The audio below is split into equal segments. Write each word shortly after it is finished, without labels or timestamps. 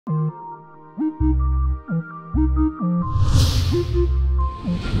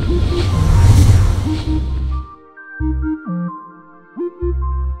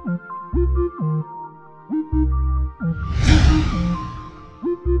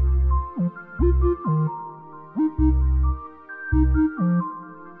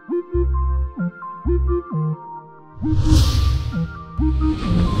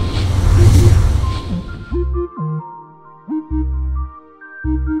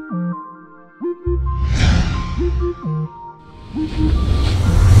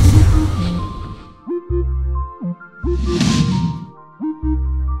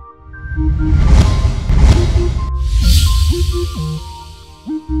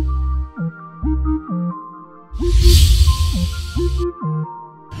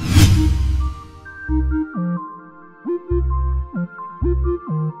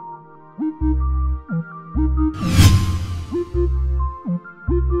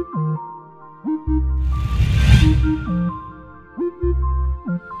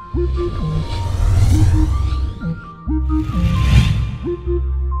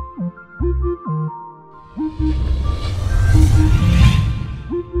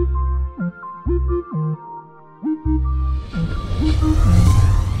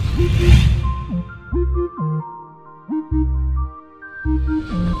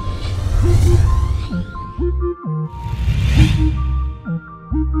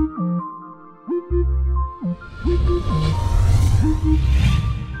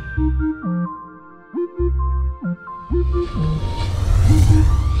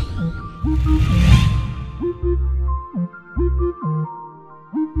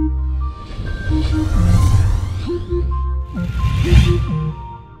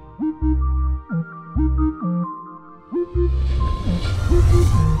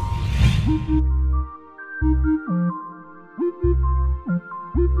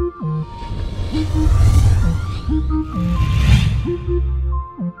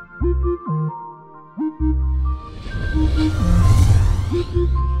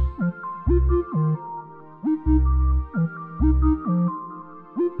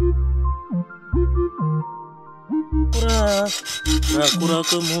Kura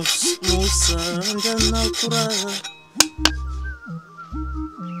ke Musa jana kura.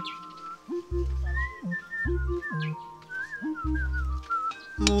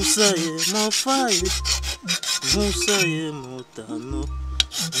 Musa ye mo fai, Musa ye mo tano,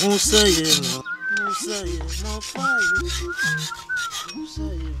 Musa ye mo fai, Musa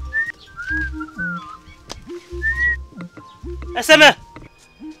ye mo. Eseme,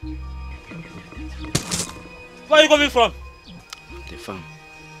 where are you coming from? The farm.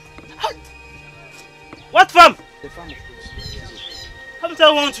 What farm? The farm, of course. Haven't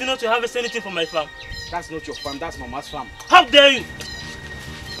I want you not to harvest anything from my farm? That's not your farm, that's Mama's farm. How dare you?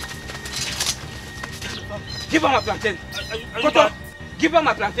 Give her my plantain. Are Koto, give her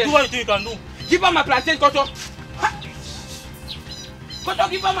my plantain. Do what you think you can do. Give her my plantain, Koto. Koto,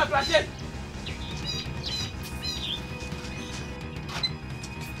 give her my plantain.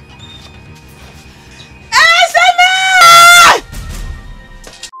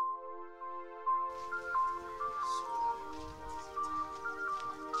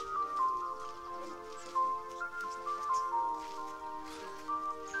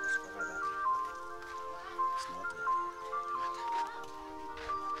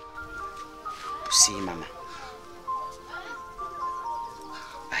 See, Mama,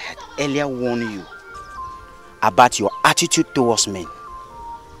 I had earlier warned you about your attitude towards men.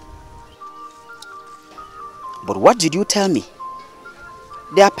 But what did you tell me?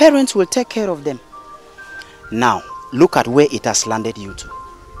 Their parents will take care of them. Now, look at where it has landed you to.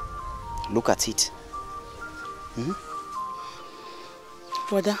 Look at it.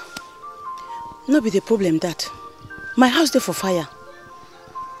 Brother, no be the problem that my house there for fire.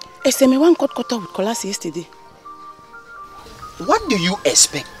 Eseme one cut out with collapse yesterday. What do you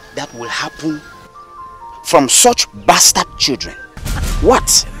expect that will happen from such bastard children?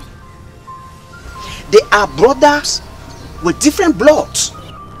 What? They are brothers with different bloods,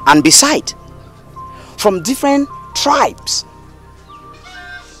 and besides, from different tribes.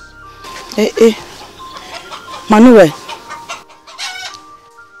 Manuel,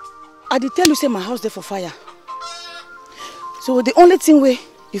 I did tell you say my house there for fire. So the only thing way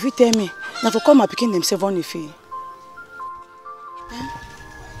if you tell me, now for come and picking themselves on if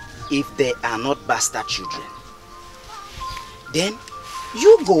they are not bastard children, then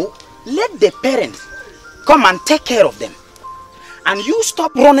you go let the parents come and take care of them, and you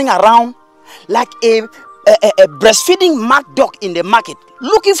stop running around like a breastfeeding mad dog in the market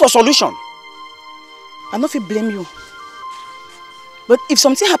looking for solution. I don't feel blame you, But if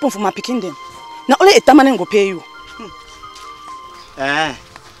something happen for my picking them, now only a permanent go pay you.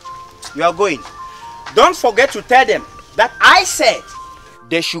 You are going. Don't forget to tell them that I said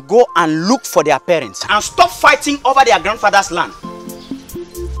they should go and look for their parents and stop fighting over their grandfather's land.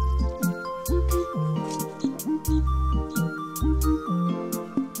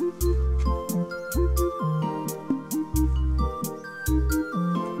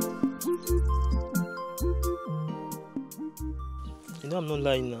 You know I'm not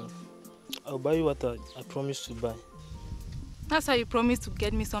lying now. I'll buy you what I promised to buy. That's how you promised to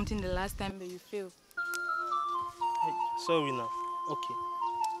get me something the last time that you failed. Hey, sorry now. Okay.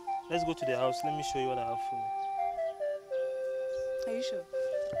 Let's go to the house. Let me show you what I have for you. Are you sure?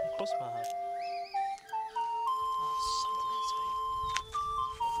 Cross my heart.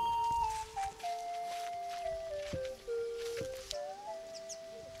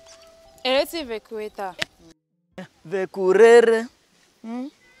 Ereti Vekueta. Vekurere.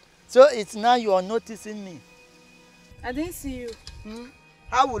 So it's now you are noticing me. I didn't see you.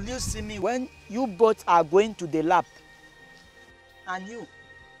 How will you see me when you both are going to the lab? And you?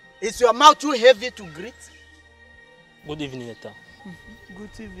 Is your mouth too heavy to greet? Good evening, Eta.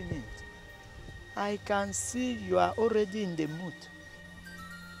 Good evening. I can see you are already in the mood.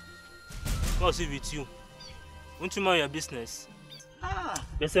 What's it with you? Won't you mind your business?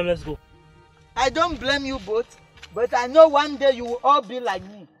 Yes, let's go. I don't blame you both, but I know one day you will all be like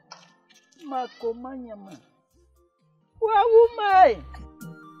me. Makomanyama. Wawumai.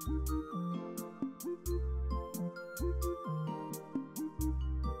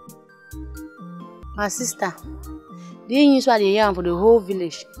 My sister, the news what they hear for the whole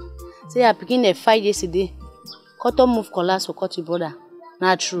village. Say I begin a fight yesterday. Cotton move collapse for cut your brother.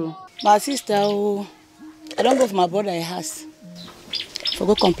 Not true. My sister, I don't go for my brother a house. For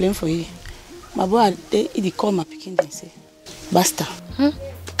go complain for you. My brother, they call my picking and say, basta.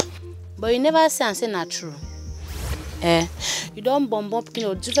 But you never say and say not true. You don't bomb picking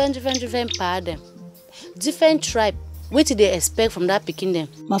or different part them. Different tribe. What did they expect from that picking them?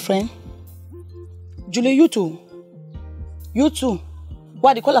 My friend. Julie, you too. You too.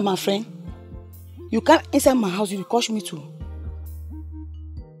 What they call her my friend? You can't inside my house, you cost me too.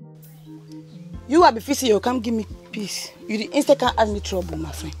 You are be facing, you can't give me peace. You the instant can't add me trouble,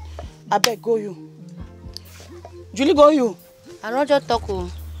 my friend. I beg, go you. Julie, go you. I don't just talk.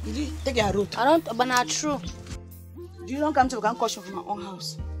 Julie, take your route. I don't, but not true. Julie, don't come to you can cost me from my own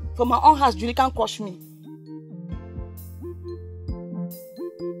house. From my own house, Julie can't cost me.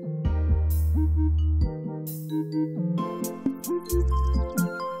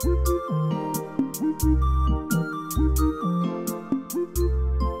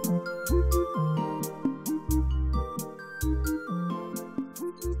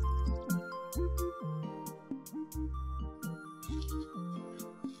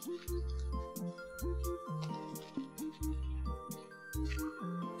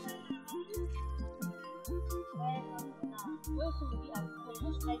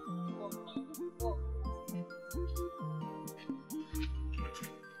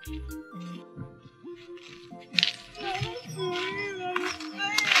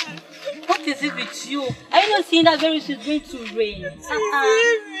 What is it with you? Are you not seeing that very soon it's going to rain?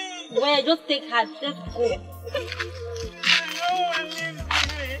 Well, just take heart. Let's go.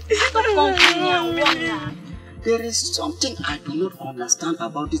 Stop complaining and run now. There is something I do not understand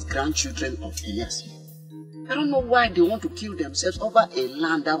about these grandchildren of Elias. I don't know why they want to kill themselves over a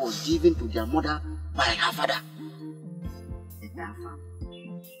land that was given to their mother by her father.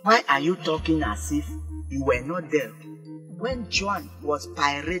 Why are you talking as if you were not there when Joan was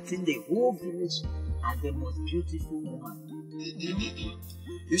pirating the whole village as the most beautiful woman?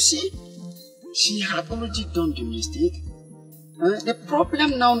 You see, she had already done the mistake. The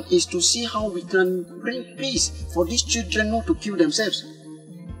problem now is to see how we can bring peace for these children not to kill themselves.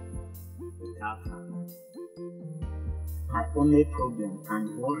 My only problem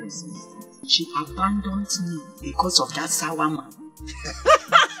and worries is that she abandons me because of that sour man.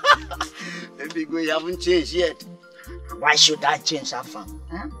 Baby, you haven't changed yet. Why should I change her fam?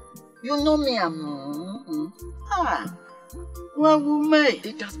 You know me, well, woman.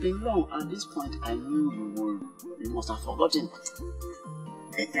 It has been long. At this point, I knew you must have forgotten.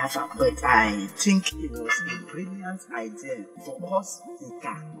 But I think it was a brilliant idea for us,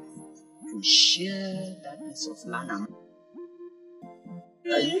 Ika, to share that piece of land.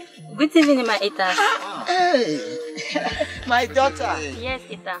 Good evening, my Ita. Hey, my daughter. Yes,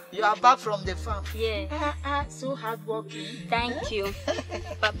 Ita. You are back from the farm. Yeah. So hardworking. Thank you.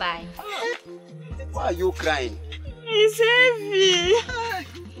 Bye-bye. Why are you crying? It's heavy.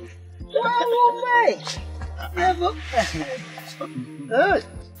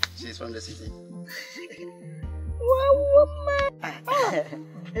 She's from the city.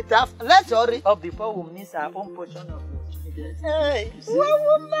 Let's hurry up before we miss our own portion of it. Hey,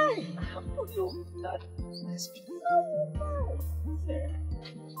 woman!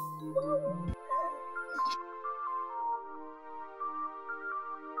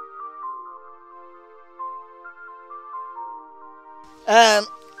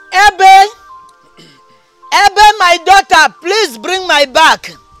 Ebe! Ebe, my daughter, please bring my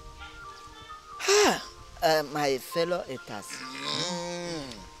bag. My fellow eaters.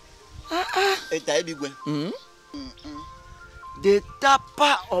 The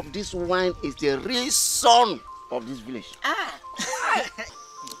tapper of this wine is the real son of this village.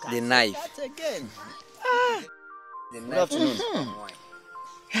 The knife. Again. Good afternoon.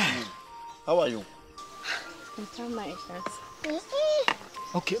 How are you? I'm fine, my eaters.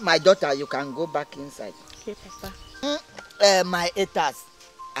 Okay, my daughter, you can go back inside. Okay, Papa. My eaters,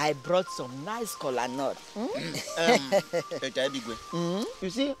 I brought some nice kola nut. You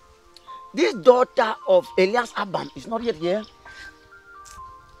see, this daughter of Elias Abam is not yet here.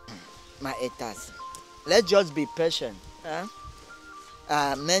 My eaters, let's just be patient.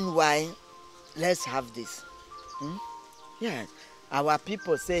 Meanwhile, let's have this. Yeah, our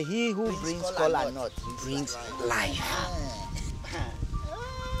people say he who brings kola nut brings life.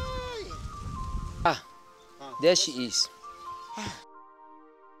 There she is.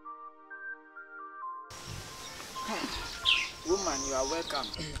 Woman, you are welcome.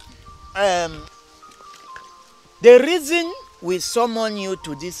 The reason we summon you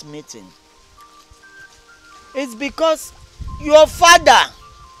to this meeting is because your father,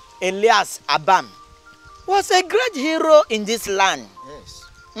 Elias Abam, was a great hero in this land. Yes.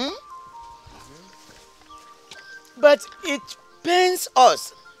 But it pains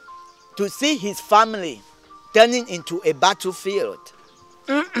us to see his family turning into a battlefield.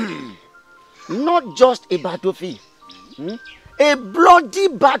 Not just a battlefield. A bloody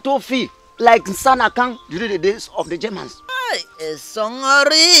battlefield like Sanakan during the days of the Germans.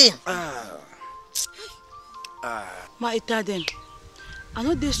 Essongori. Ma ita them. I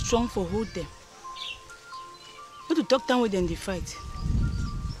know they're strong for hold them. Not to talk down with them in the fight.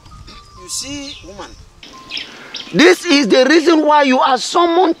 You see, woman, this is the reason why you are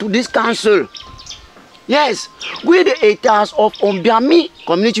summoned to this council. Yes, we the elders of Ombiami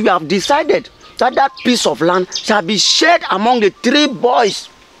community, we have decided that that piece of land shall be shared among the 3 boys,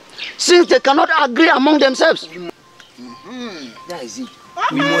 since they cannot agree among themselves. That is it.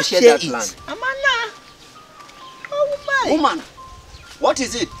 We must share that land. Amana. Oh my. Woman, what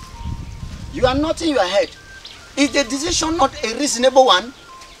is it? You are nodding your head. Is the decision not a reasonable one?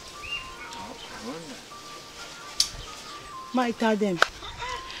 Ma ita them.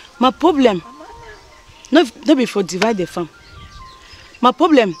 My problem, not be for divide the farm. My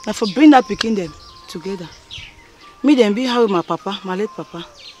problem na for bring that pikin them together. Me them be how my papa, my late papa,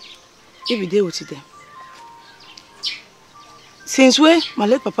 every day with them. Since when my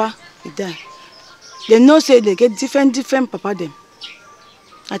late papa he died, they know say they get different papa them.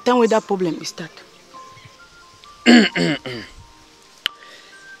 I tell where that problem is start.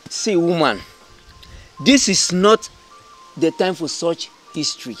 See, woman, this is not the time for such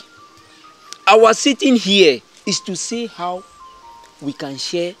history. Our sitting here is to see how we can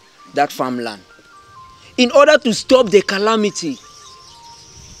share that farmland in order to stop the calamity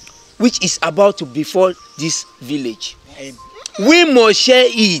which is about to befall this village. We must share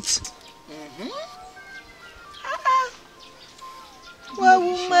it. Well,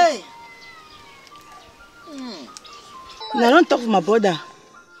 woman. Now I don't talk to my brother.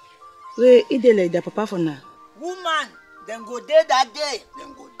 Where he dey like their papa for now. Woman, then go there that day.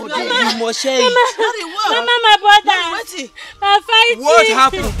 You must share it. Mama, my brother. I'm fighting. What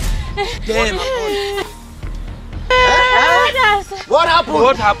happened? Damn. What happened?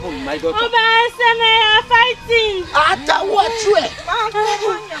 What happened, my daughter? Oba Aseme are fighting. After what?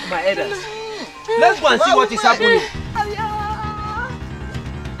 My elders. Let's go and see what is happening.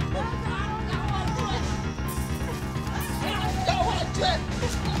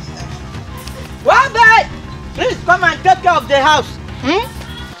 Wabe! Please come and take care of the house. Hey!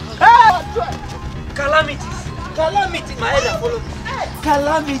 Calamities. Calamity, my elder, follow me.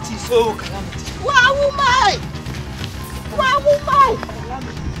 Calamities, oh, calamities. Wow, woman! Wow, woman!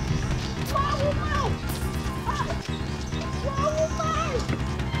 Wow, woman! Wow, woman!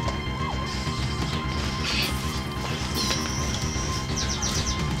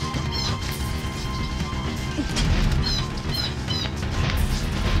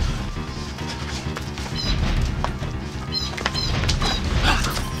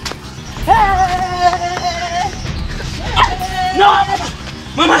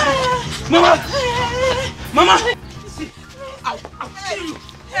 Mama! Mama! See, I'll kill you.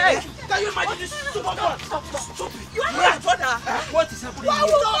 Hey, can you imagine this stupid one? Stupid. You are my brother. What is happening here?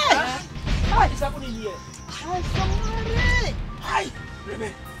 What is happening here? Essongori. Hi,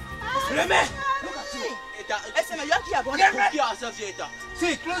 Reme. Reme. Look at you. Essongori, you are here about to kill ourselves here.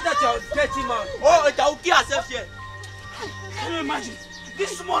 See, close that your dirty mouth. Oh, it will kill ourselves here. Can you imagine?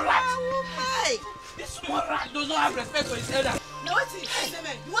 This small rat. This small rat does not have respect for his elder. No, what's it?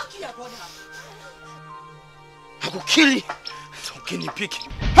 Essongori, you are here about her. I will kill you. Don't kill me, pig.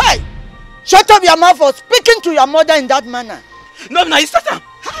 Hey! Shut up your mouth for speaking to your mother in that manner. No, no, it's Satan.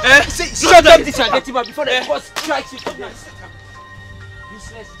 Shut up this your dirty mouth before the boss strikes you.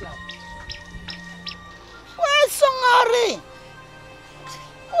 Useless child. Where's Essongori?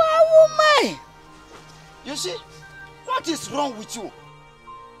 Where woman? You see, what is wrong with you?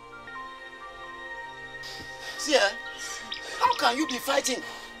 See, how can you be fighting?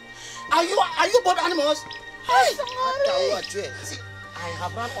 Are you both animals? Hey, see, I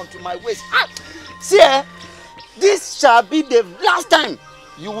have run onto my waist. See, this shall be the last time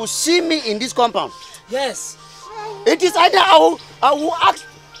you will see me in this compound. Yes. It is either I will ask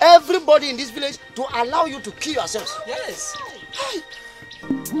everybody in this village to allow you to kill yourselves. Yes. Hey.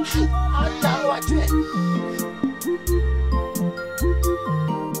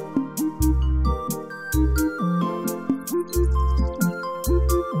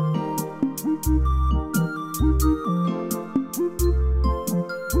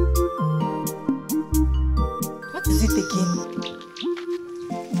 What is it again?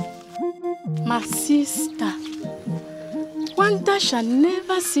 My sister. Wonder shall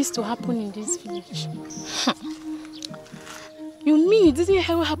never cease to happen in this village. You mean you didn't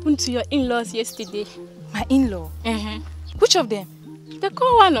hear what happened to your in-laws yesterday? My in-law? Which of them? The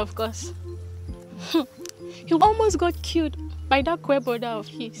core one, of course. He almost got killed by that queer brother of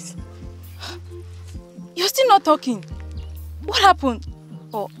his. You're still not talking. What happened?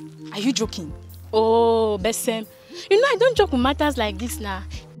 Or are you joking? Oh, Besem. You know I don't joke with matters like this now.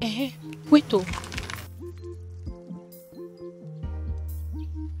 Wait oh.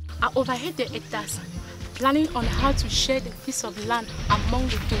 I overheard the elders planning on how to share the piece of land among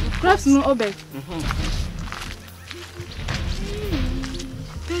the two. Perhaps no Obed.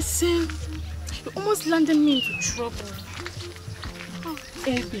 Besem, you almost landed me into trouble.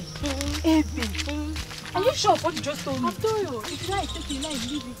 Ebe. Are you sure of what you just told me? I've told you. If you like, take it, like,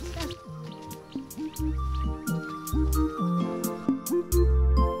 leave it.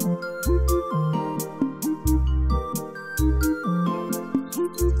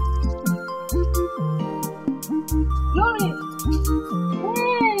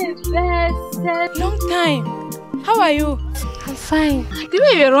 Long time. How are you? I'm fine. The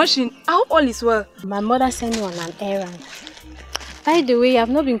way you're rushing, I hope all is well. My mother sent me on an errand. By the way, you have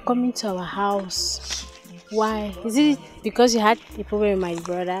not been coming to our house. Why? Is it because you had a problem with my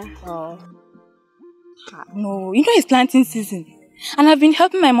brother or? No, you know it's planting season. And I've been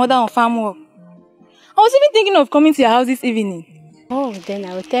helping my mother on farm work. I was even thinking of coming to your house this evening. Oh, then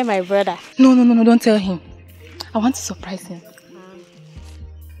I will tell my brother. No, don't tell him. I want to surprise him.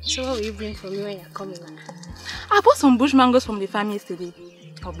 So what will you bring for me when you're coming? I bought some bush mangoes from the farm yesterday.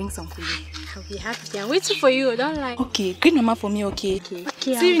 I'll bring some for you. I'll be happy. I'm waiting for you. Don't lie. Okay, greet mama for me, okay?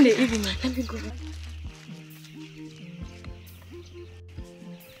 Okay. See you in the evening. Let me go.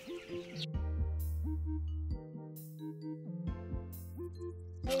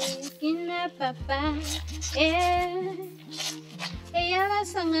 Papa, ella va a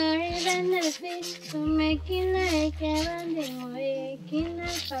sonar benefit to make it like a banding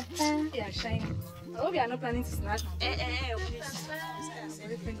papa. Yeah, shiny. I hope you are not planning to snatch my please. This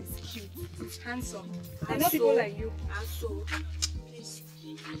elephant is cute. It's handsome. I know people like you. And so, please.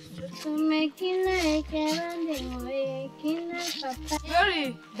 To make it like a banding papa. Glory.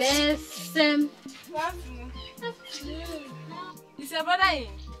 Besem. Is your brother in?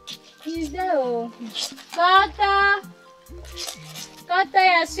 He's there. Oh. Kota,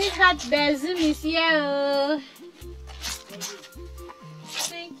 your sweetheart Bezum is here. Oh.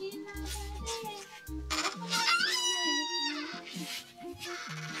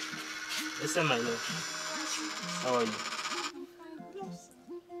 Listen, my love. How are you?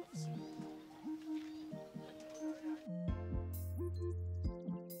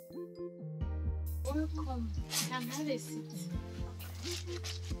 Welcome. Come have a seat.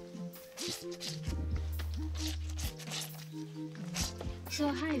 So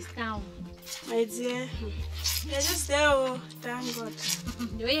how is town? My dear, you're just there, oh, thank God.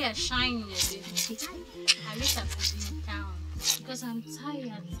 The way you're shining, I wish I could be in town. Because I'm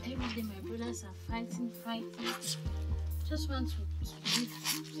tired. Every day my brothers are fighting. Just want to leave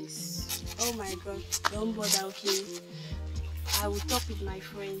this place. Oh my God, don't bother, okay? I will talk with my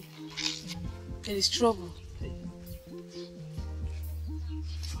friend. There is trouble.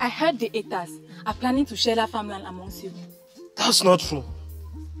 I heard the Etas are planning to share that farmland amongst you. That's not true.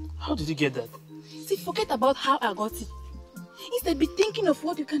 How did you get that? See, forget about how I got it. Instead, be thinking of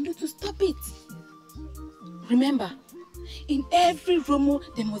what you can do to stop it. Remember, in every rumor,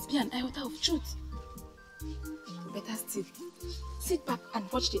 there must be an iota of truth. Better still, sit back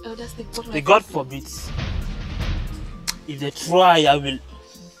and watch the elders take what The God forbids. If they try, I will.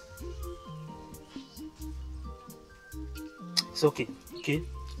 It's okay, okay?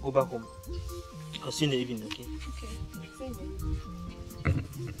 Go back home. I'll see you in the evening, okay? Okay, see you in the evening.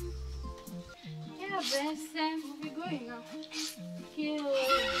 Yeah, Benson, we'll be going now. Thank you.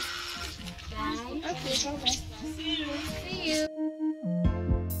 Bye. Okay, bye-bye. See you. See you.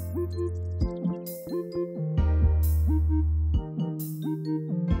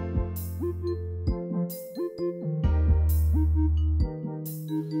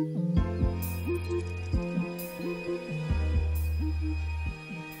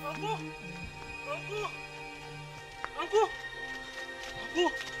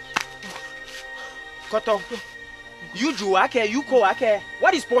 Koto, you Juake, you Koake.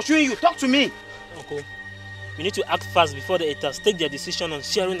 What is pursuing you? Talk to me. Uncle, we need to act fast before the Etas take their decision on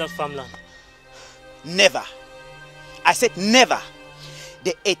sharing that farmland. Never. I said never.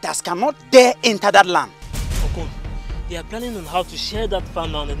 The Etas cannot dare enter that land. Uncle, they are planning on how to share that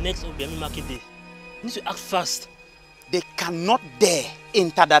farmland on the next Obiami market day. We need to act fast. They cannot dare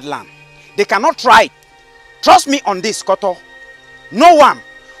enter that land. They cannot try it. Trust me on this, Koto. No one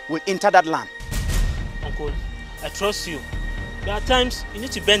will enter that land. Uncle, I trust you. But at times, you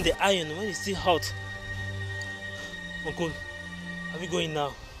need to bend the iron when it's still hot. Uncle, are we going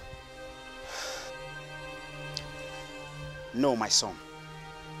now? No, my son.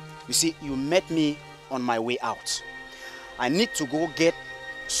 You see, you met me on my way out. I need to go get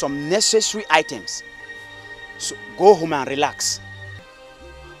some necessary items. So go home and relax.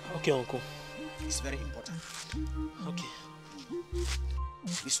 Okay, Uncle. It's very important. Okay.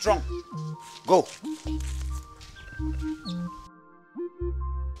 Be strong. Go.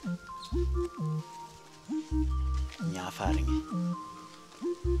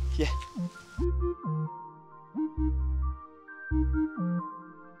 Yeah.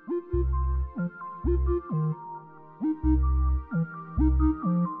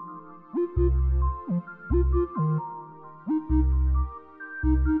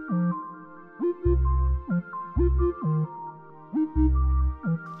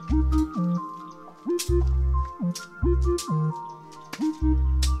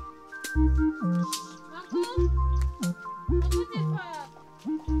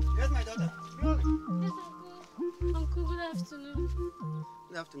 Yes, my daughter. Yes, Uncle. Uncle, good afternoon.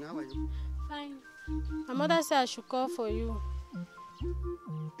 Good afternoon. How are you? Fine. My mother said I should call for you.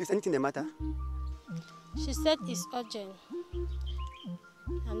 Is anything the matter? She said it's urgent.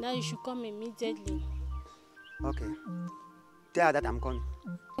 And that you should come immediately. Okay. Tell her that I'm coming.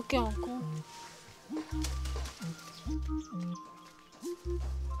 Okay, Uncle.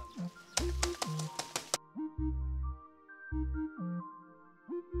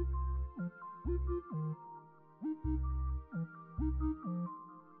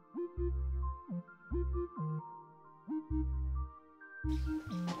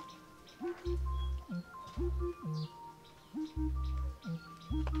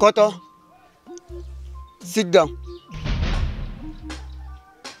 Koto, sit down.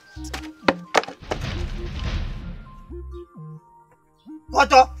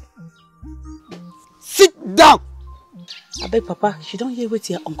 Koto, sit down. I beg Papa, she don't hear what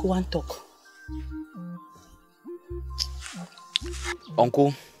your uncle want talk.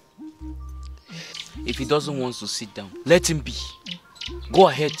 Uncle, if he doesn't want to sit down, let him be. Go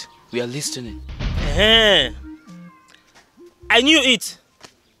ahead, we are listening. I knew it.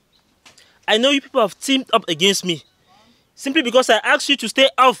 I know you people have teamed up against me. Simply because I asked you to stay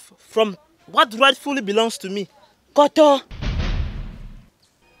off from what rightfully belongs to me. Koto.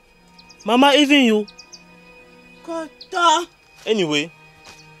 Mama, even you. Koto. Anyway,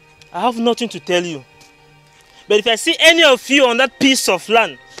 I have nothing to tell you. But if I see any of you on that piece of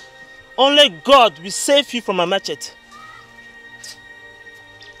land, only God will save you from a machete.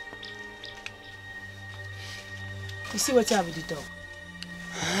 You see what you have with the dog?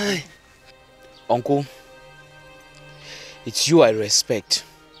 Uncle, it's you I respect.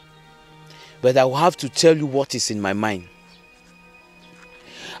 But I will have to tell you what is in my mind.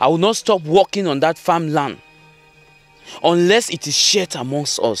 I will not stop working on that farmland unless it is shared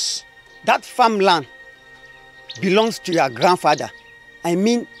amongst us. That farmland belongs to your grandfather. I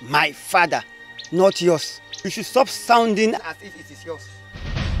mean my father, not yours. You should stop sounding as if it is yours.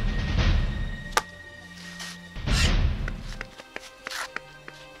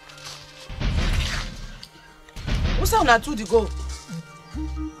 Who's on to the go?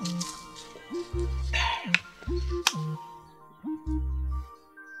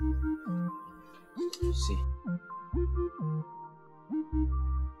 See.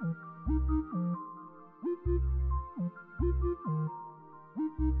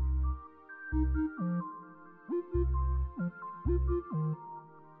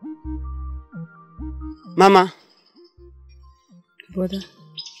 Mama. Brother.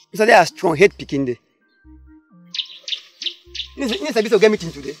 You said they are strong hate picking day. You need a bit of get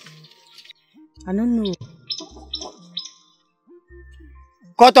meeting today. I don't know.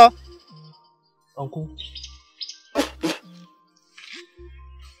 Koto. Uncle.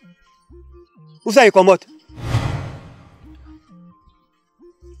 Who say you come out?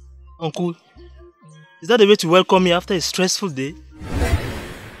 Uncle, is that the way to welcome me after a stressful day?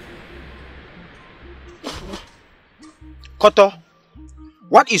 Koto,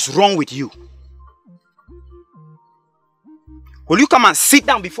 what is wrong with you? Will you come and sit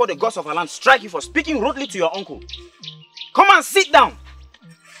down before the gods of our land strike you for speaking rudely to your uncle? Come and sit down.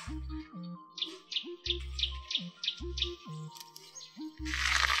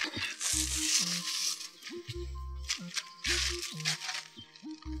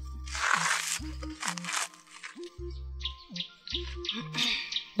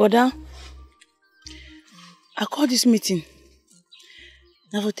 Brother, I call this meeting.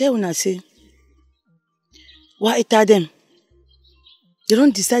 Now for tell una say, why it tell them? They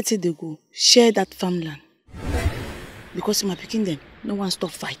don't decide say they go share that farmland. Because my picking them, no one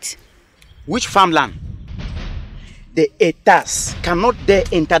stop fight. Which farmland? The Etas cannot dare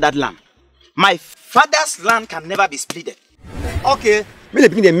enter that land. My father's land can never be split. Okay, when they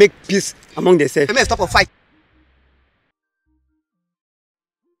begin they make peace among themselves. They may stop a fight.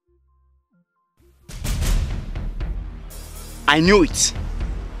 I knew it.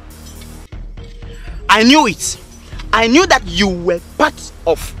 I knew it. I knew that you were part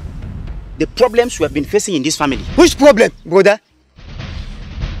of the problems we have been facing in this family. Which problem, brother?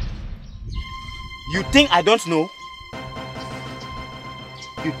 You think I don't know?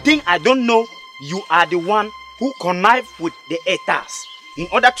 You think I don't know you are the one who connived with the Etas in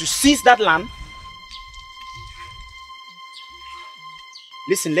order to seize that land?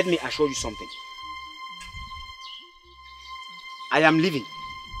 Listen, let me assure you something. I am leaving.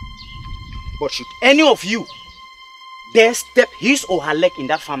 But should any of you dare step his or her leg in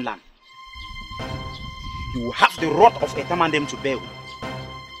that farmland, you will have the wrath of Etamandem to bear with.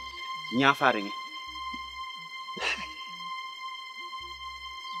 Nyafaring.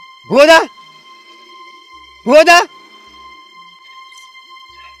 Brother! Brother!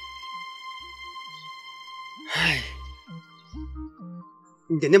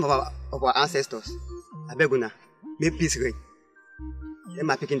 In the name of our ancestors, I beg you, may peace reign. Let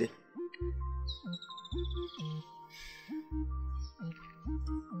my picking there.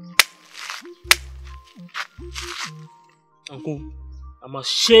 Uncle, I'm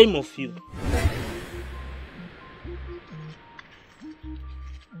ashamed of you.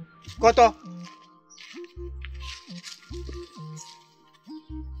 Koto.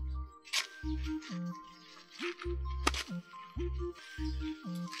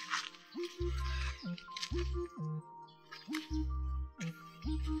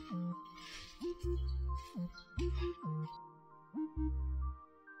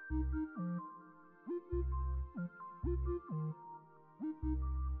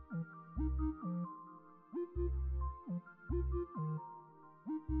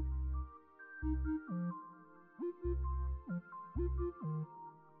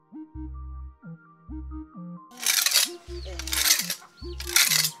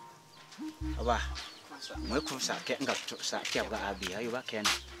 Aba, moi kun sa ke nga sa ke ga abi ayo ba ken.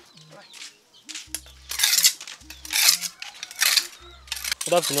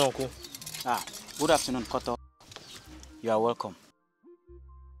 Good afternoon, Uncle. Good afternoon, Koto. You are welcome.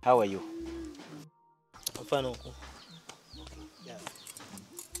 How are you? I'm fine, Uncle.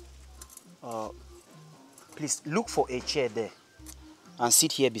 Please look for a chair there and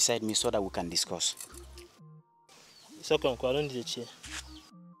sit here beside me so that we can discuss. It's okay, Uncle. I don't need a chair.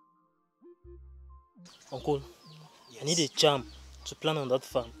 Uncle, yes. I need a charm to plant on that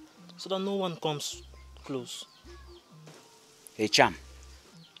farm so that no one comes close. A charm?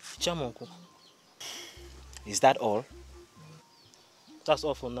 A charm, Uncle. Is that all? That's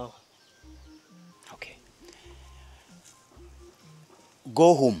all for now. Okay.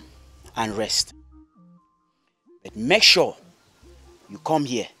 Go home and rest. But make sure you come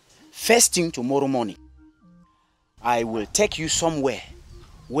here. First thing tomorrow morning, I will take you somewhere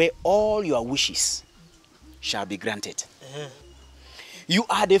where all your wishes shall be granted. You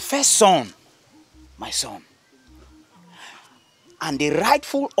are the first son, my son, and the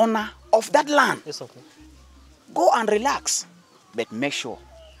rightful owner of that land. Yes, Uncle. Go and relax, but make sure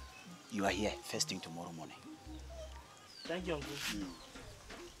you are here first thing tomorrow morning. Thank you, Uncle.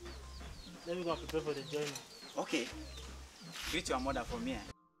 Let me go and prepare for the journey. Okay. Greet your mother for me.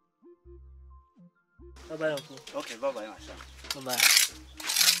 Bye-bye, Uncle. Okay, bye-bye, my son. Bye-bye.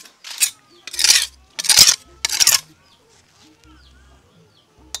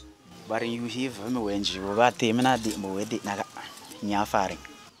 But you have me when you were teaming at the Moedi Naga. Nya faring.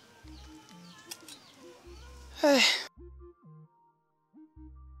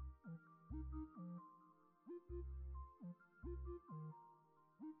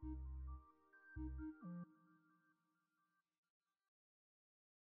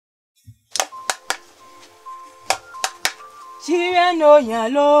 Chire no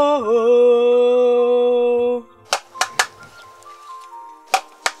yalo.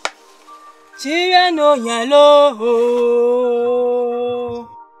 Chire no yalo.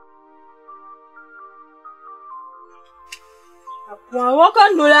 Akwa waka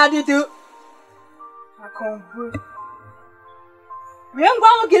nula ditu. Akongu. Mwengu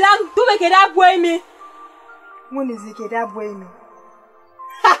wangu kilangu tuwe keda bwe mi. Muni zikeda bwe mi.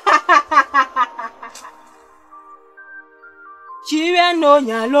 Chire no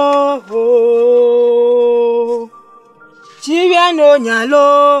nyalo. Chire no nyalo.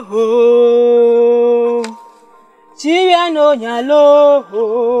 Chire no nyalo.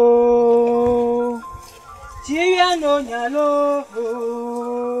 Chire no nyalo.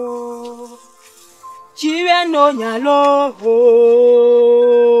 Chire no nyalo.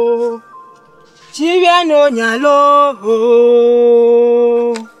 Chire no nyalo.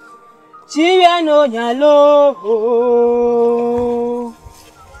 Chire no nyalo.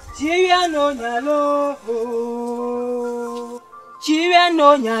 Chire no nyalo. Chire no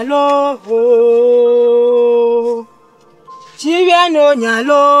nyalo. Chire no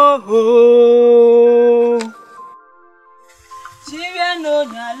nyalo. Chire no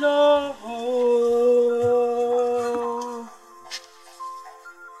nyalo.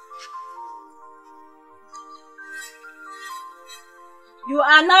 You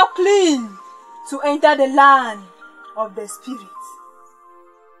are now clean to enter the land of the spirit.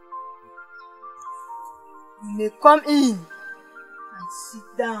 You may come in and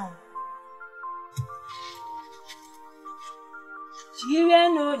sit down. Chire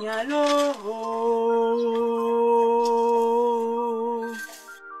no nyalo.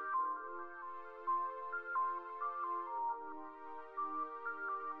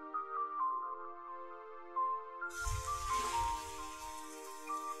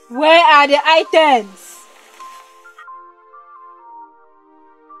 Where are the items?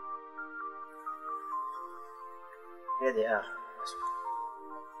 Here they are.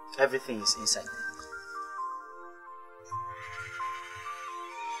 Everything is inside.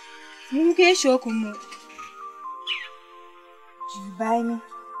 Munke shokumu. You buy me.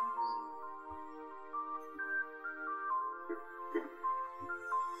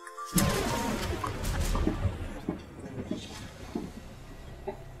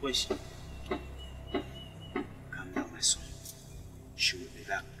 Wait. Calm down, my son. She will be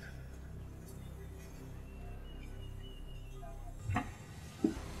back.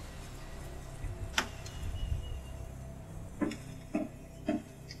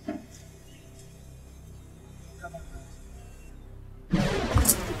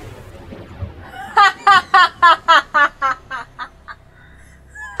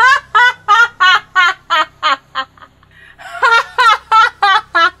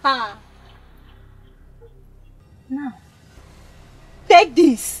 Now, take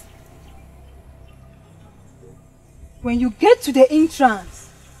this. When you get to the entrance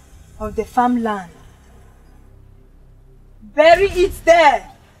of the farmland, bury it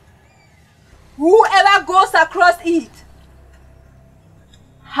there. Whoever goes across it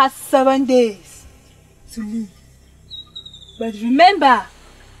has 7 days to live. But remember,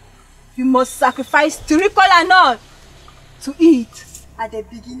 you must sacrifice 3 kola nut to eat at the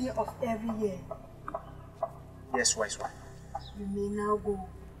beginning of every year. Yes, wise one. You may now go.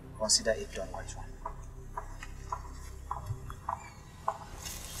 Consider it done, wise one.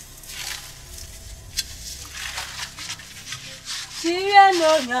 Chire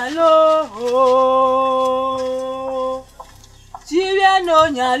no nyalo. Chire no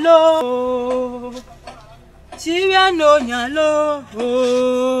nyalo. Chire no nyalo.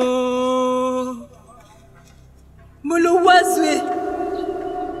 Mulu wazwe.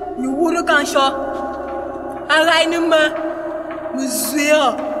 You wouldn't can show. I like him,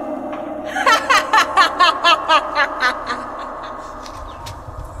 Museum.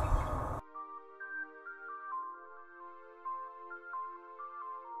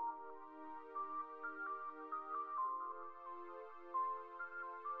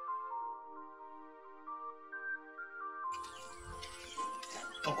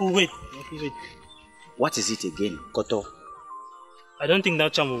 Uncle, wait. Uncle, wait. What is it again, Koto? I don't think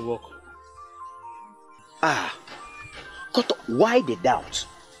that charm will work. Ah, Koto, why the doubt?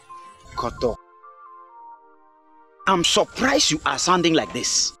 Koto, I'm surprised you are sounding like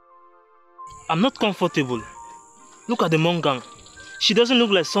this. I'm not comfortable. Look at the Mongang. She doesn't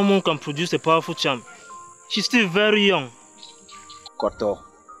look like someone who can produce a powerful charm. She's still very young. Koto,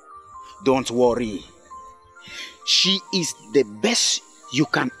 don't worry. She is the best you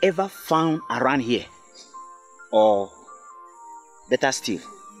can ever find around here. Or better still,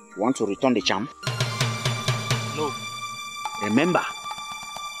 you want to return the charm? No. Remember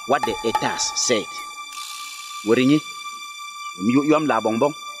what the Etas said. Waringi, you am la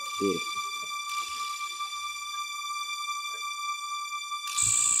bonbon.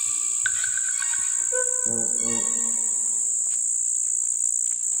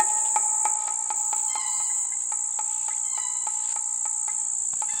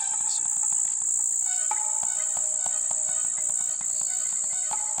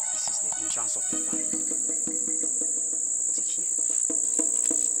 This is the entrance of the farm. Dig here.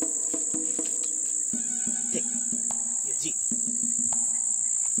 Dig. Here, dig.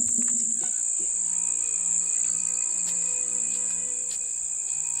 Dig there. Here.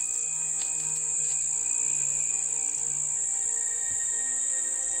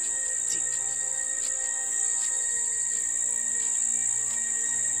 Dig.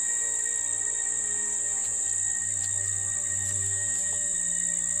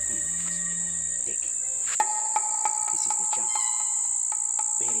 Dig. This is the charm.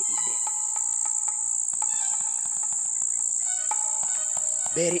 Bury it there.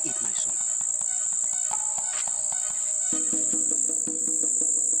 Bury it, my son.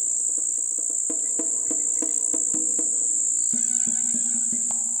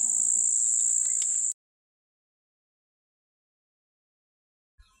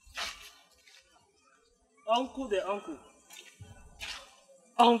 Uncle the uncle.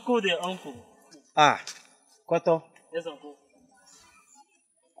 Uncle the uncle. Ah, Koto, Yes, uncle.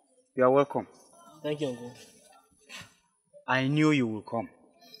 you are welcome. Thank you, uncle. I knew you will come.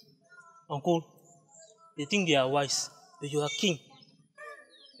 Uncle, they think they are wise, but you are king.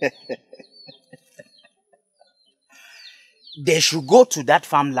 They should go to that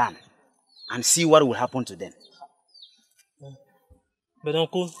farmland and see what will happen to them. But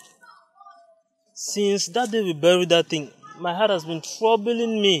uncle, since that day we buried that thing, my heart has been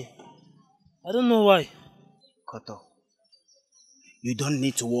troubling me. I don't know why. Koto, you don't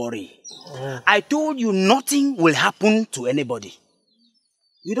need to worry. I told you nothing will happen to anybody.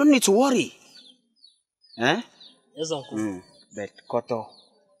 You don't need to worry. Eh? Yes, uncle. But Koto,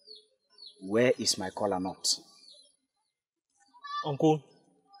 where is my kola nut? Uncle,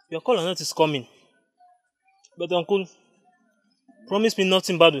 your kola nut is coming. But uncle, promise me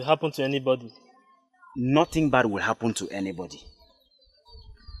nothing bad will happen to anybody. Nothing bad will happen to anybody.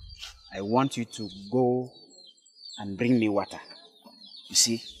 I want you to go and bring me water. You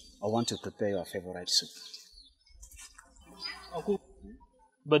see, I want to prepare your favorite soup. Uncle,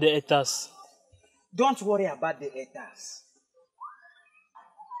 but the Etas. Don't worry about the Etas.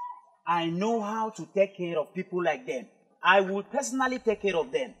 I know how to take care of people like them. I will personally take care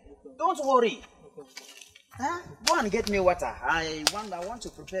of them. Don't worry. Huh? Go and get me water. I want to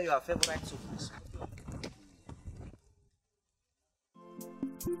prepare your favorite soup.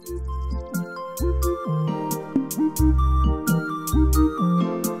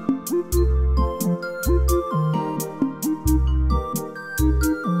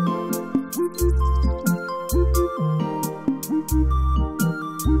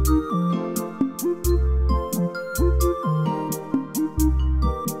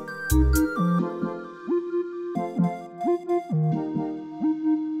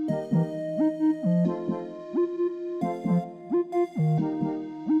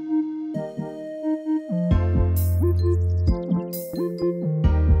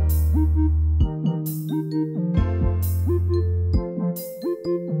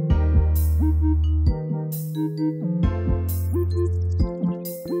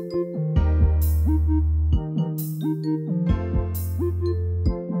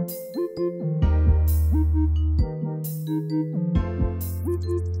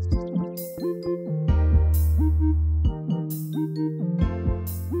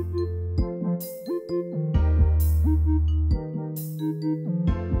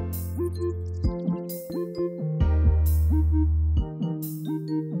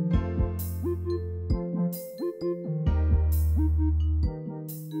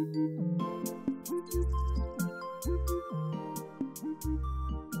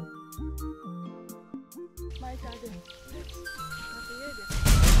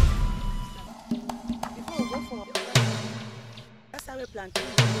 and tell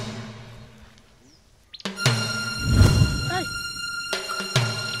you. Aye.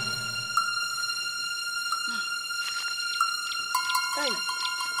 Aye.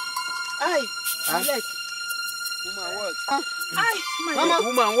 Aye. My leg. Woman, what? Aye. My Mama, leg.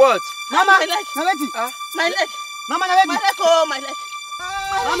 woman, what? Mama, my leg. Nabeti. My leg. Mama, Nabeti. My leg. Oh, my leg.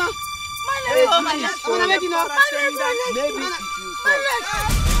 Mama. My leg. Oh, my leg. Mama, Nabeti, no. My leg. My leg. Maybe My it leg. will My fall. leg.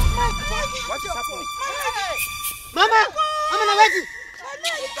 What is happening? Mama. Mama, Nabeti.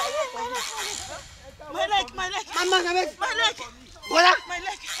 My leg. My leg. Mama, Nabeti. My leg. What? My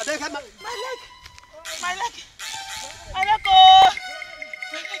leg. I beg help. My leg. My leg. My leg. Oh.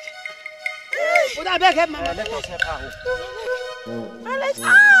 My leg. What? I beg help, Mama. Let us help her. My leg.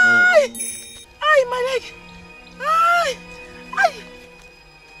 Aye. Aye, my leg. Aye. Aye.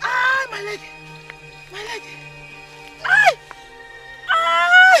 Aye, my leg. My leg. Aye.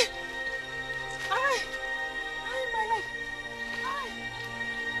 Aye. Aye. Aye, my leg.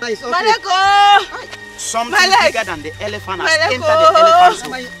 Aye. It's okay. My leg. Oh. Something My leg. bigger than the elephant My has leg. entered the elephant's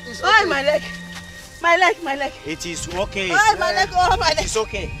hole. It's Aye, okay. my leg. My leg. My leg. It is okay. Aye, my leg. Oh, my leg. It's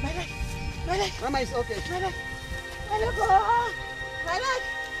okay. My leg. My leg. Mama, it's okay. My leg. My leg. Oh. My leg.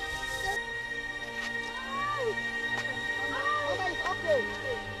 Mama, it's okay.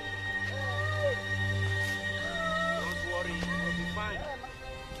 Don't worry, you'll be fine.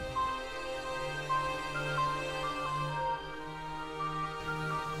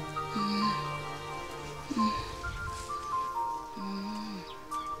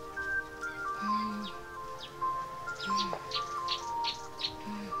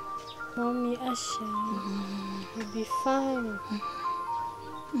 Mommy, Asha, you'll be fine.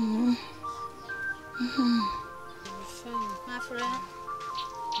 You'll be fine. My friend,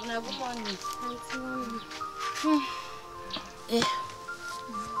 good morning. Auntie, Mommy.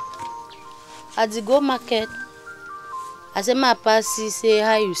 At the go market, I say my passy say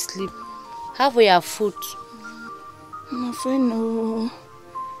how you sleep. How for your food? My friend, no.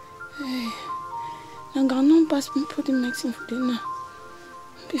 Hey, I'm gonna pass me put the medicine for dinner.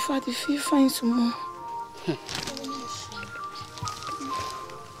 Before the feel fine some more.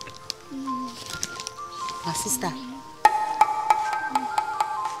 My sister.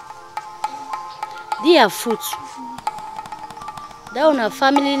 Dear food. That una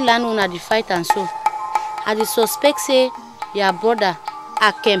family land una the fight and so. I the suspect say your brother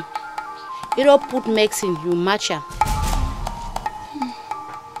Akem. You don't put medicine, you match him.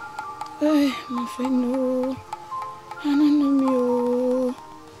 Hey, my friend, no. I don't know me, oh.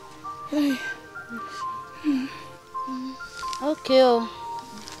 Hey. Okay, oh.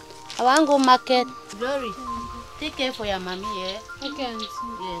 I want to go market. Glory, take care for your mommy, yeah? Okay, Auntie.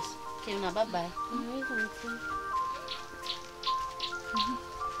 Yes. Okay, now bye-bye. Alright, Auntie.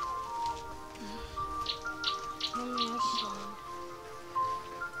 Mommy, Asha,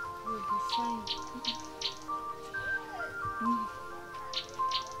 you'll be fine.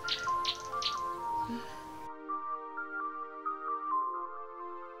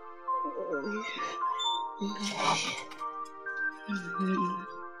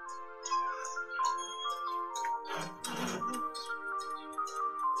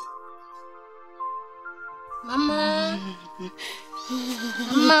 Mama.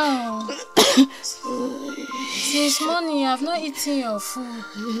 Mama. Since morning you have not eaten your food.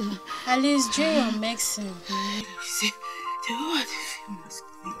 At least drink your medicine.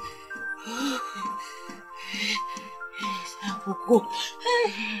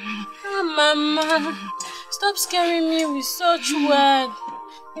 Mama, stop scaring me with such words.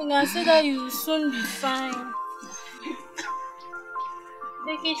 You can say that you will soon be fine.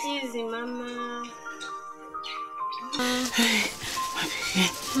 Take it easy, Mama. I'll tell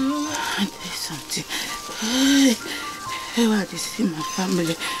you something. I want to see my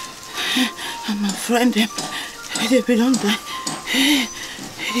family and my friend. They belong there.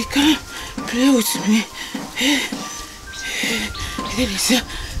 They can't play with me.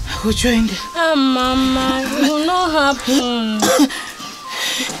 I will join them. Mama, it will not happen.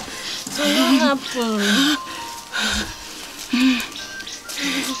 It will not happen.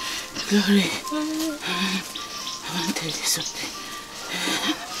 Glory, I want to tell you something.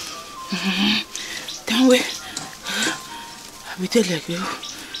 Don't wait. I'll be tell like you.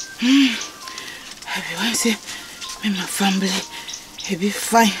 I'll be one say, me my family, I'll be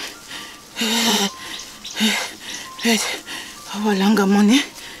fine. Right, our longer money,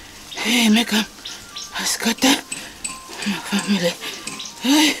 make a scatter my family.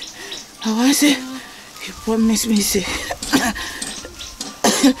 I want to say, you promise me, say.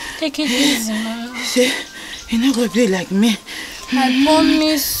 Take it easy, Mama. Say, you're not going to be like me. I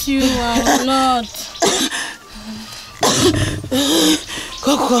promise you I will not.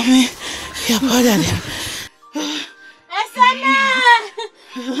 Go call me your brother then.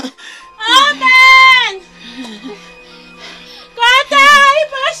 Open! Kata,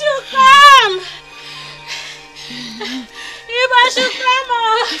 Iba should come! Iba should come!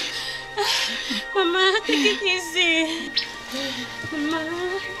 Mama, take it easy. Mama,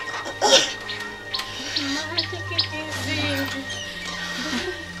 take it easy.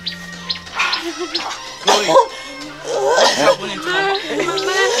 What's happening to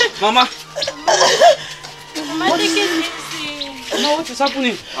Mama? Mama, take it easy. Mama, what is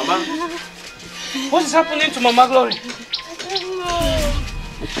happening? Mama? What is happening to Mama Glory? I don't know.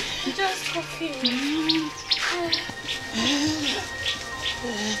 Just coughing.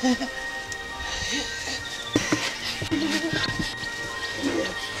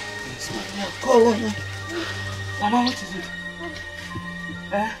 Mama, what is it?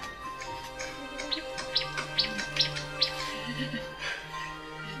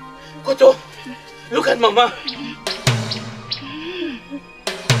 Koto, look at Mama.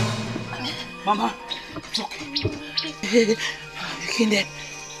 Mama, it's okay. Kinde.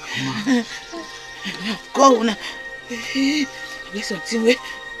 Go una. Listen to me.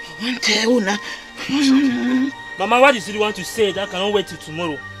 I want to una. Mama, what is it you want to say? That cannot wait till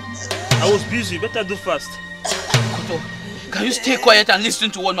tomorrow. I was busy. Better do fast. Koto, can you stay quiet and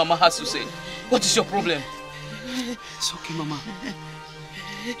listen to what Mama has to say? What is your problem? It's okay, Mama.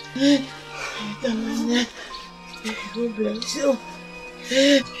 God bless you.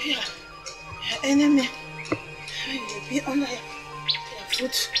 Enemy, be on your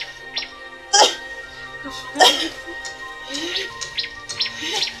foot.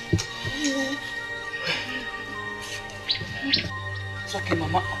 It's okay,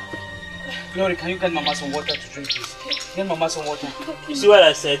 Mama. Glory, can you get Mama some water to drink, please? Get Mama some water. You see what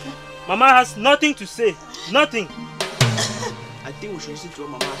I said? Mama has nothing to say. Nothing. I think we should listen to what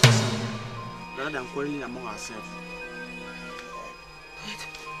Mama has to say, rather than quarreling among ourselves.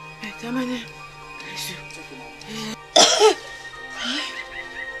 Wait a minute.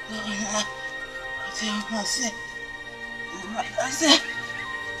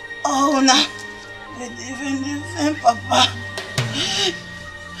 Oh, no. Even Papa.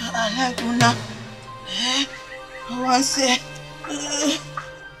 I like Una. I want to say,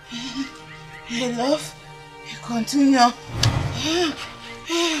 he love, he continue.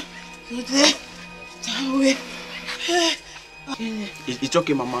 Today, that way. It's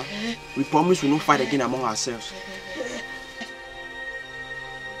okay, Mama. We promise we will not fight again among ourselves.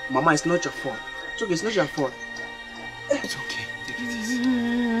 Mama, it's not your fault. It's okay, it's not your fault. It's okay. Take it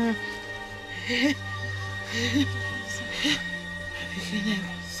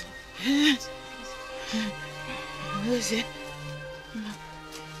easy.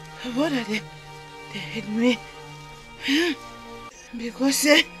 What are they? They hit me. Because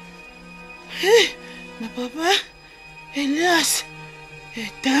my papa, Elias,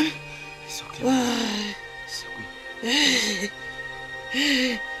 damn. It's okay. It's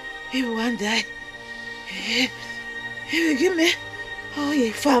okay. He won't die. He will give me how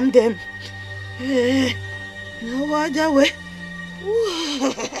he farmed them. No other way.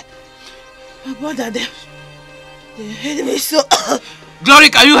 I bother them. They hate me so. Glory,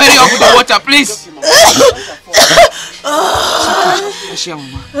 can you hurry up with the water, please?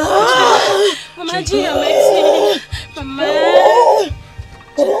 Mama, G, I'm mixing. Mama.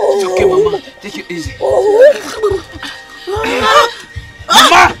 It's okay, Mama. Take it easy. Mama!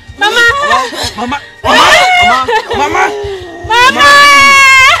 Mama! Mama! Mama! Mama! Mama!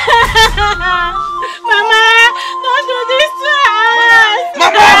 Mama! Don't do this to us!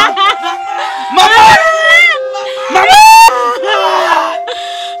 Mama! Mama! Mama!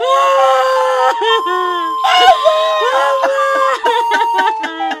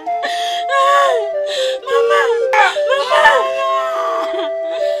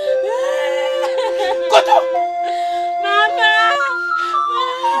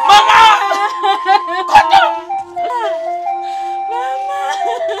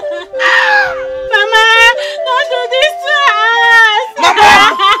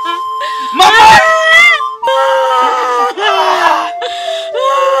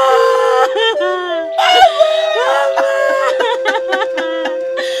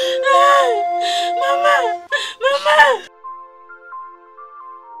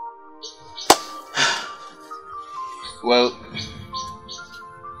 Well,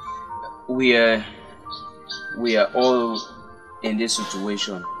 we are all in this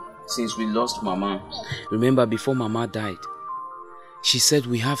situation since we lost Mama. Remember, before Mama died, she said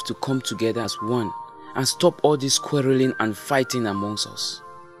we have to come together as one and stop all this quarreling and fighting amongst us.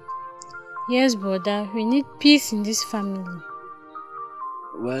 Yes, brother, we need peace in this family.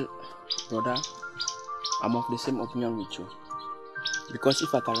 Well, brother, I'm of the same opinion with you. Because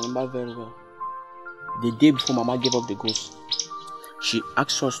if I can remember very well, the day before Mama gave up the ghost, she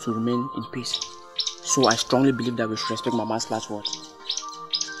asked us to remain in peace. So I strongly believe that we should respect Mama's last words.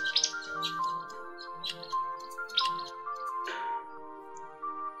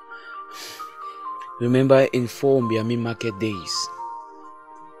 Remember, in 4 Mbiami market days,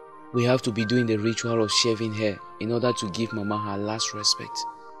 we have to be doing the ritual of shaving hair in order to give Mama her last respect.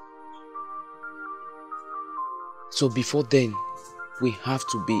 So before then, we have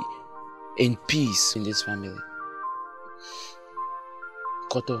to be in peace in this family.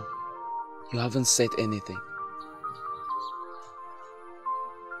 Koto, you haven't said anything.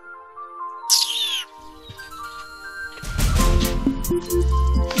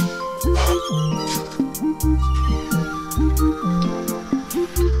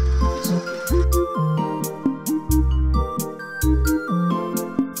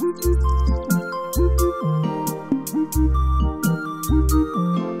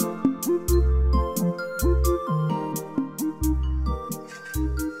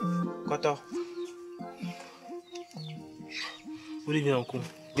 Koto. Good evening, Uncle.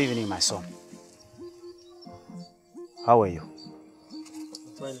 Good evening, my son. How are you?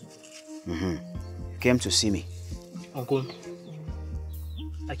 Fine. You came to see me. Uncle,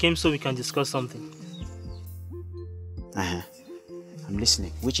 I came so we can discuss something. I'm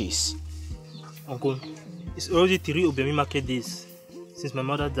listening. Which is? Uncle, it's already 3 Obiami market days since my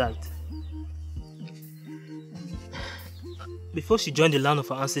mother died. Before she joined the land of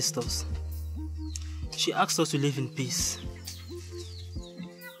her ancestors, she asked us to live in peace.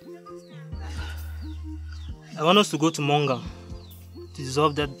 I want us to go to Monga to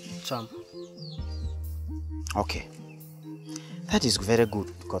dissolve that charm. Okay. That is very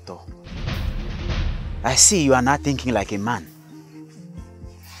good, Koto. I see you are not thinking like a man.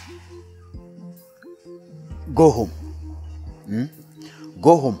 Go home.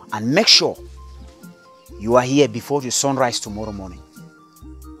 Go home and make sure you are here before the sunrise tomorrow morning.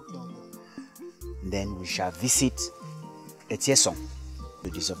 Then we shall visit Etiesong to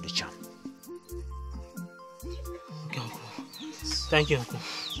dissolve the charm. Okay, Uncle. Thank you, Uncle.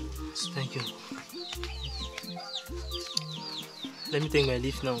 Thank you. Let me take my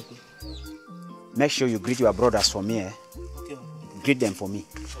leave now, Uncle. Make sure you greet your brothers for me, eh? Okay, Uncle. Greet them for me.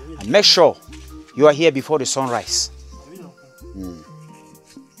 And make sure you are here before the sunrise.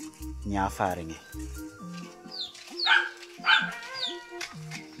 Nyafaringe.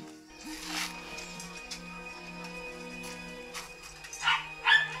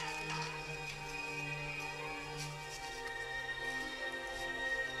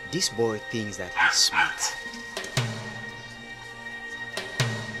 This boy thinks that he's smart.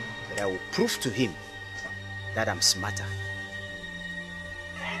 But I will prove to him that I'm smarter.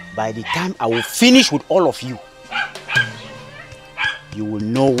 By the time I will finish with all of you, you will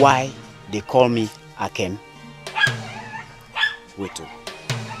know why they call me Akem. Wait,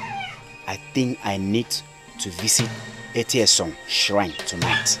 I think I need to visit Etiesong Shrine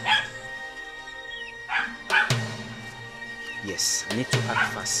tonight. Yes, I need to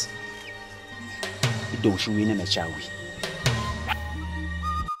act fast. Don't you win a chawi?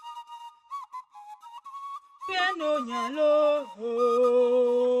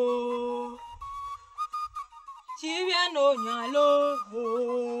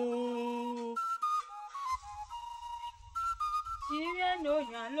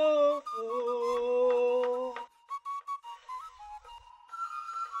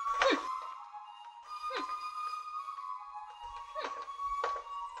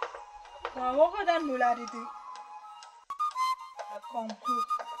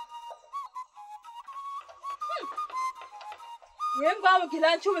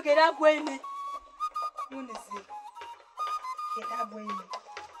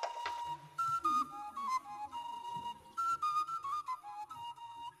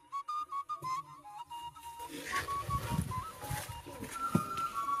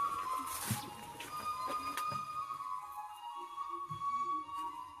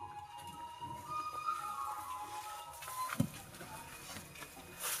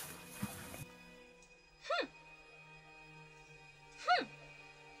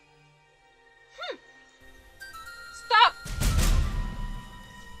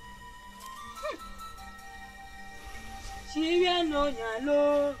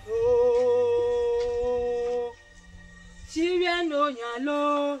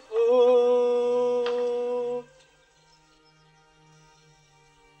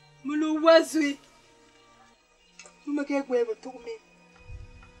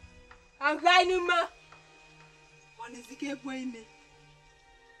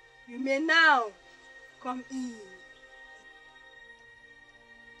 may now come in.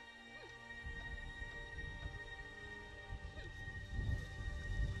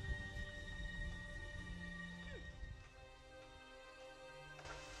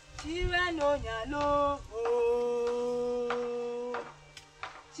 Children no nyalo, oh.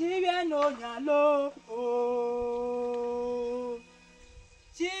 Children no nyalo, oh.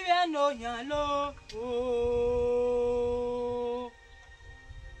 Children no nyalo, oh.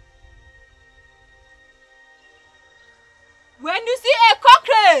 When you see a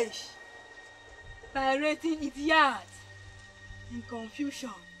cockroach vibrating its yard in confusion,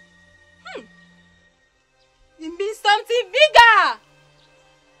 it means something bigger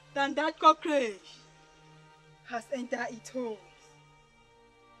than that cockroach has entered its home.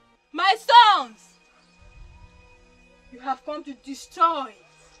 My sons, you have come to destroy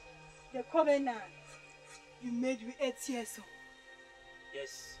the covenant you made with Essongori.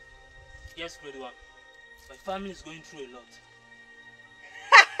 Yes. Yes, great one. My family is going through a lot.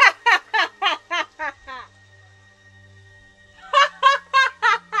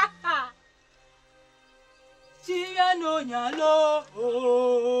 Children no nyalo,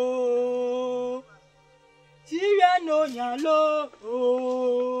 oh. Children no nyalo,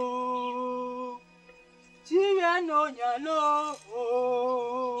 oh. Children no nyalo,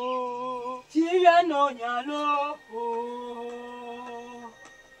 oh. Children no nyalo, oh.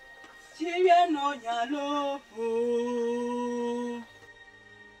 Children no nyalo, oh.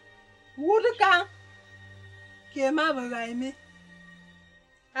 Wuduka kema bagaime.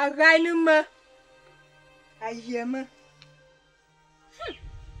 Agailuma.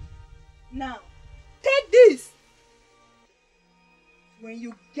 Now, take this. When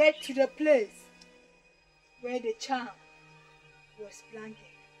you get to the place where the charm was planted,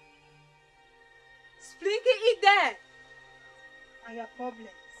 sprinkle it there, and your problems.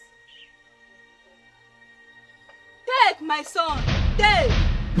 Take, my son, take.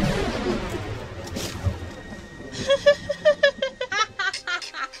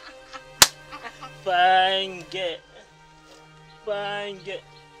 Fine girl. Fine girl.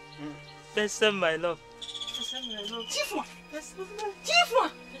 Best of my love. Best of my love. Chief one. Best of my love. Chief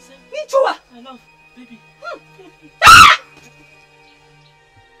one. Me too. My love. Baby.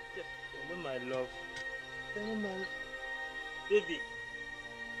 My love. My love. Baby.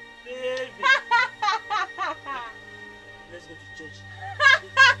 Baby. Let's go to church.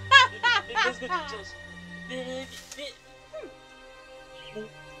 Baby, let's go to church. Baby.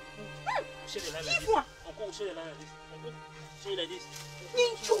 Show the line like this. Uncle, show the line like this. Uncle, show it like this.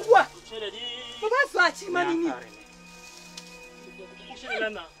 Show it like this. Show the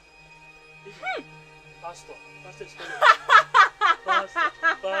line now. Pastor. Pastor is coming. Pastor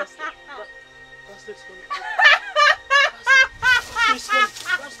is coming. Pastor is coming.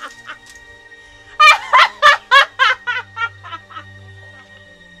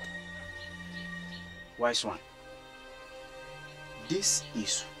 Wise one. This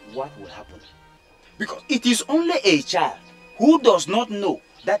is what will happen. Because it is only a child who does not know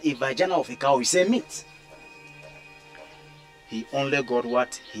that a vagina of a cow is a meat. He only got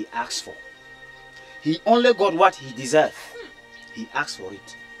what he asked for. He only got what he deserved. He asked for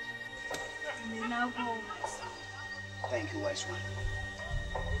it. You may now go. Thank you, wise one.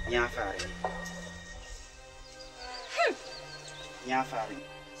 Nyafari. Nyafari.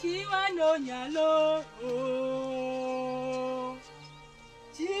 Chiwa no nyalo, oh.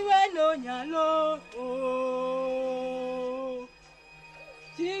 Chiwa no nyalo, oh.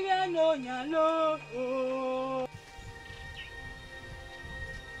 Chiwa no nyalo, oh.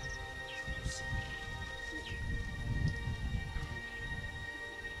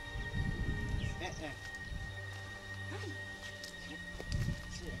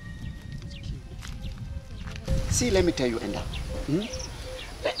 See, let me tell you, Enda.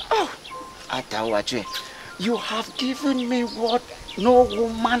 You have given me what no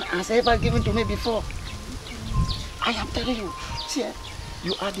woman has ever given to me before. I am telling you, see,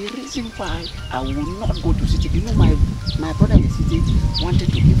 you are the reason why I will not go to city. You know, my brother in the city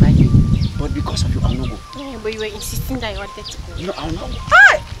wanted to invite me, but because of you, I will not go. Yeah, but you were insisting that you wanted to go. You know, I will not go.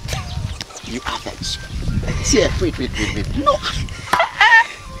 Hi! You are that. See, wait. No.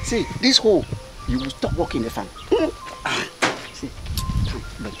 See, this hole, you will stop working the fan. See,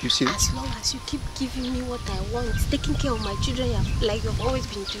 but you see. As long as you keep giving me what I want, taking care of my children like you've always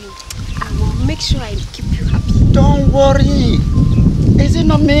been doing, I will make sure I keep you happy. Don't worry. Is it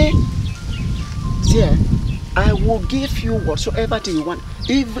not me? See, I will give you whatsoever thing you want.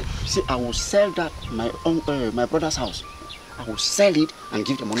 Even see, I will sell that my brother's house. I will sell it and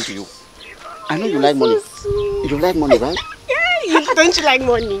give the money to you. I know you like money. You like money, right? Yeah, Don't you like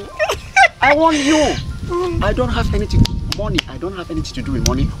money? I want you. I don't have anything. Money. I don't have anything to do with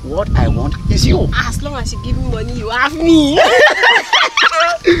money. What I want is you. As long as you give me money, you have me.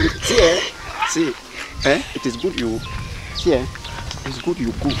 See, it is good you. See, it's good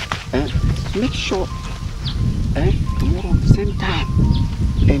you go. Make sure, tomorrow same time,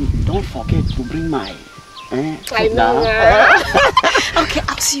 and don't forget to bring my. I know. Okay,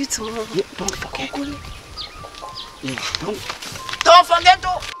 I'll see you tomorrow. Yeah, don't forget. Yeah, don't forget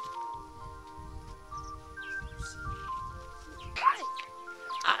to.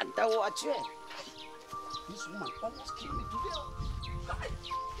 This woman almost killed me today.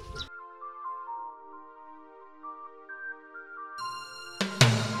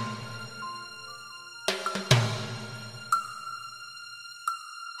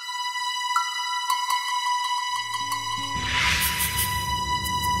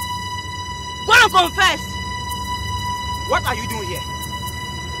 Go and confess. What are you doing here?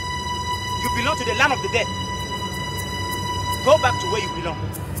 You belong to the land of the dead. Go back to where you belong.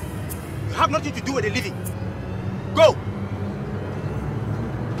 You have nothing to do with the living. Go!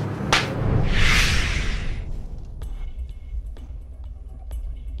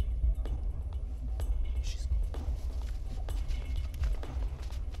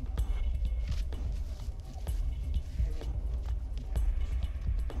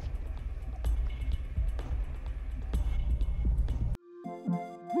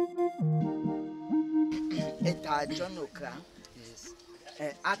 John Okra. Yes.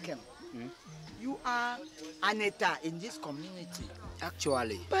 Akem. You are an Eta in this community.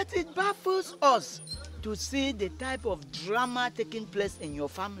 Actually. But it baffles us to see the type of drama taking place in your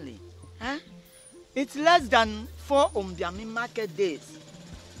family. Huh? It's less than 4 Umbiami market days.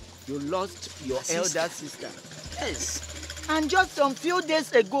 You lost your elder sister. Yes. And just some few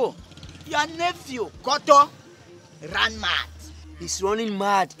days ago, your nephew, Koto, ran mad. He's running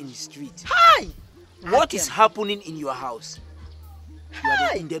mad in the street. Hi! What is happening in your house? You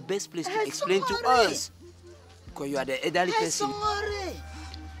are in the best place to explain to us. Because you are the elderly person. Essongori.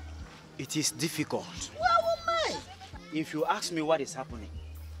 It is difficult. If you ask me what is happening,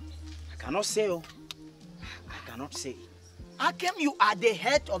 I cannot say. I cannot say. Akem, you are the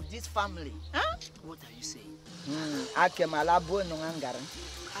head of this family. Huh? What are you saying? Akem, alabo nongangara.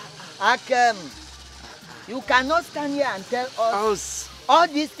 Akem, you cannot stand here and tell us all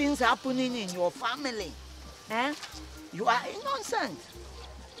these things happening in your family. Eh? You are innocent.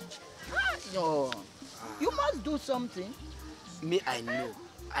 No. You must do something. Me, I know.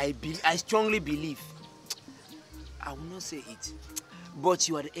 I strongly believe. I will not say it. But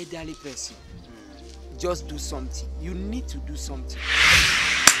you are the elderly person. Just do something. You need to do something.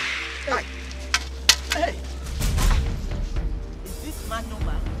 Hey. Hey. Is this man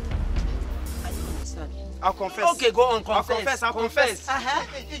number? I don't understand. I'll confess. Okay, go on, confess. I'll confess.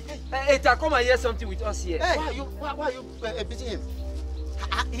 Hey, come and hear something with us here. Hey. Why are you beating him?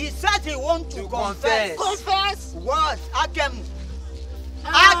 He said he wants to confess. Confess? What? Akem.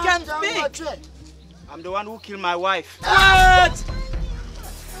 Akem, speak. I'm the one who killed my wife. What?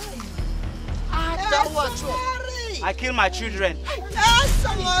 I killed my children.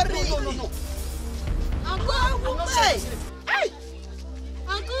 Essongori. No. Uncle, hey.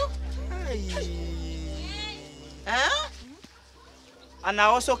 Uncle. Huh? And I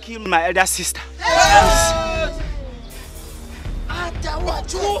also killed my elder sister.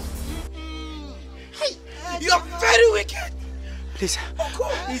 You're very wicked. Please.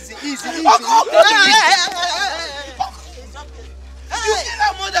 Easy. You kill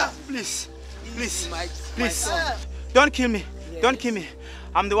her mother. Please. Don't kill me. Don't kill me.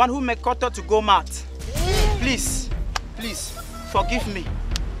 I'm the one who made Koto to go mad. Please. Forgive me.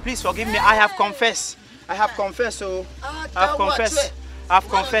 Please forgive me. I have confessed. I have confessed. See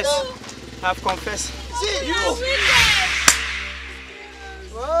you.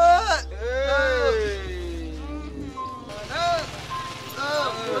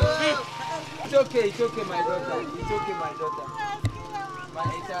 It's okay, my daughter.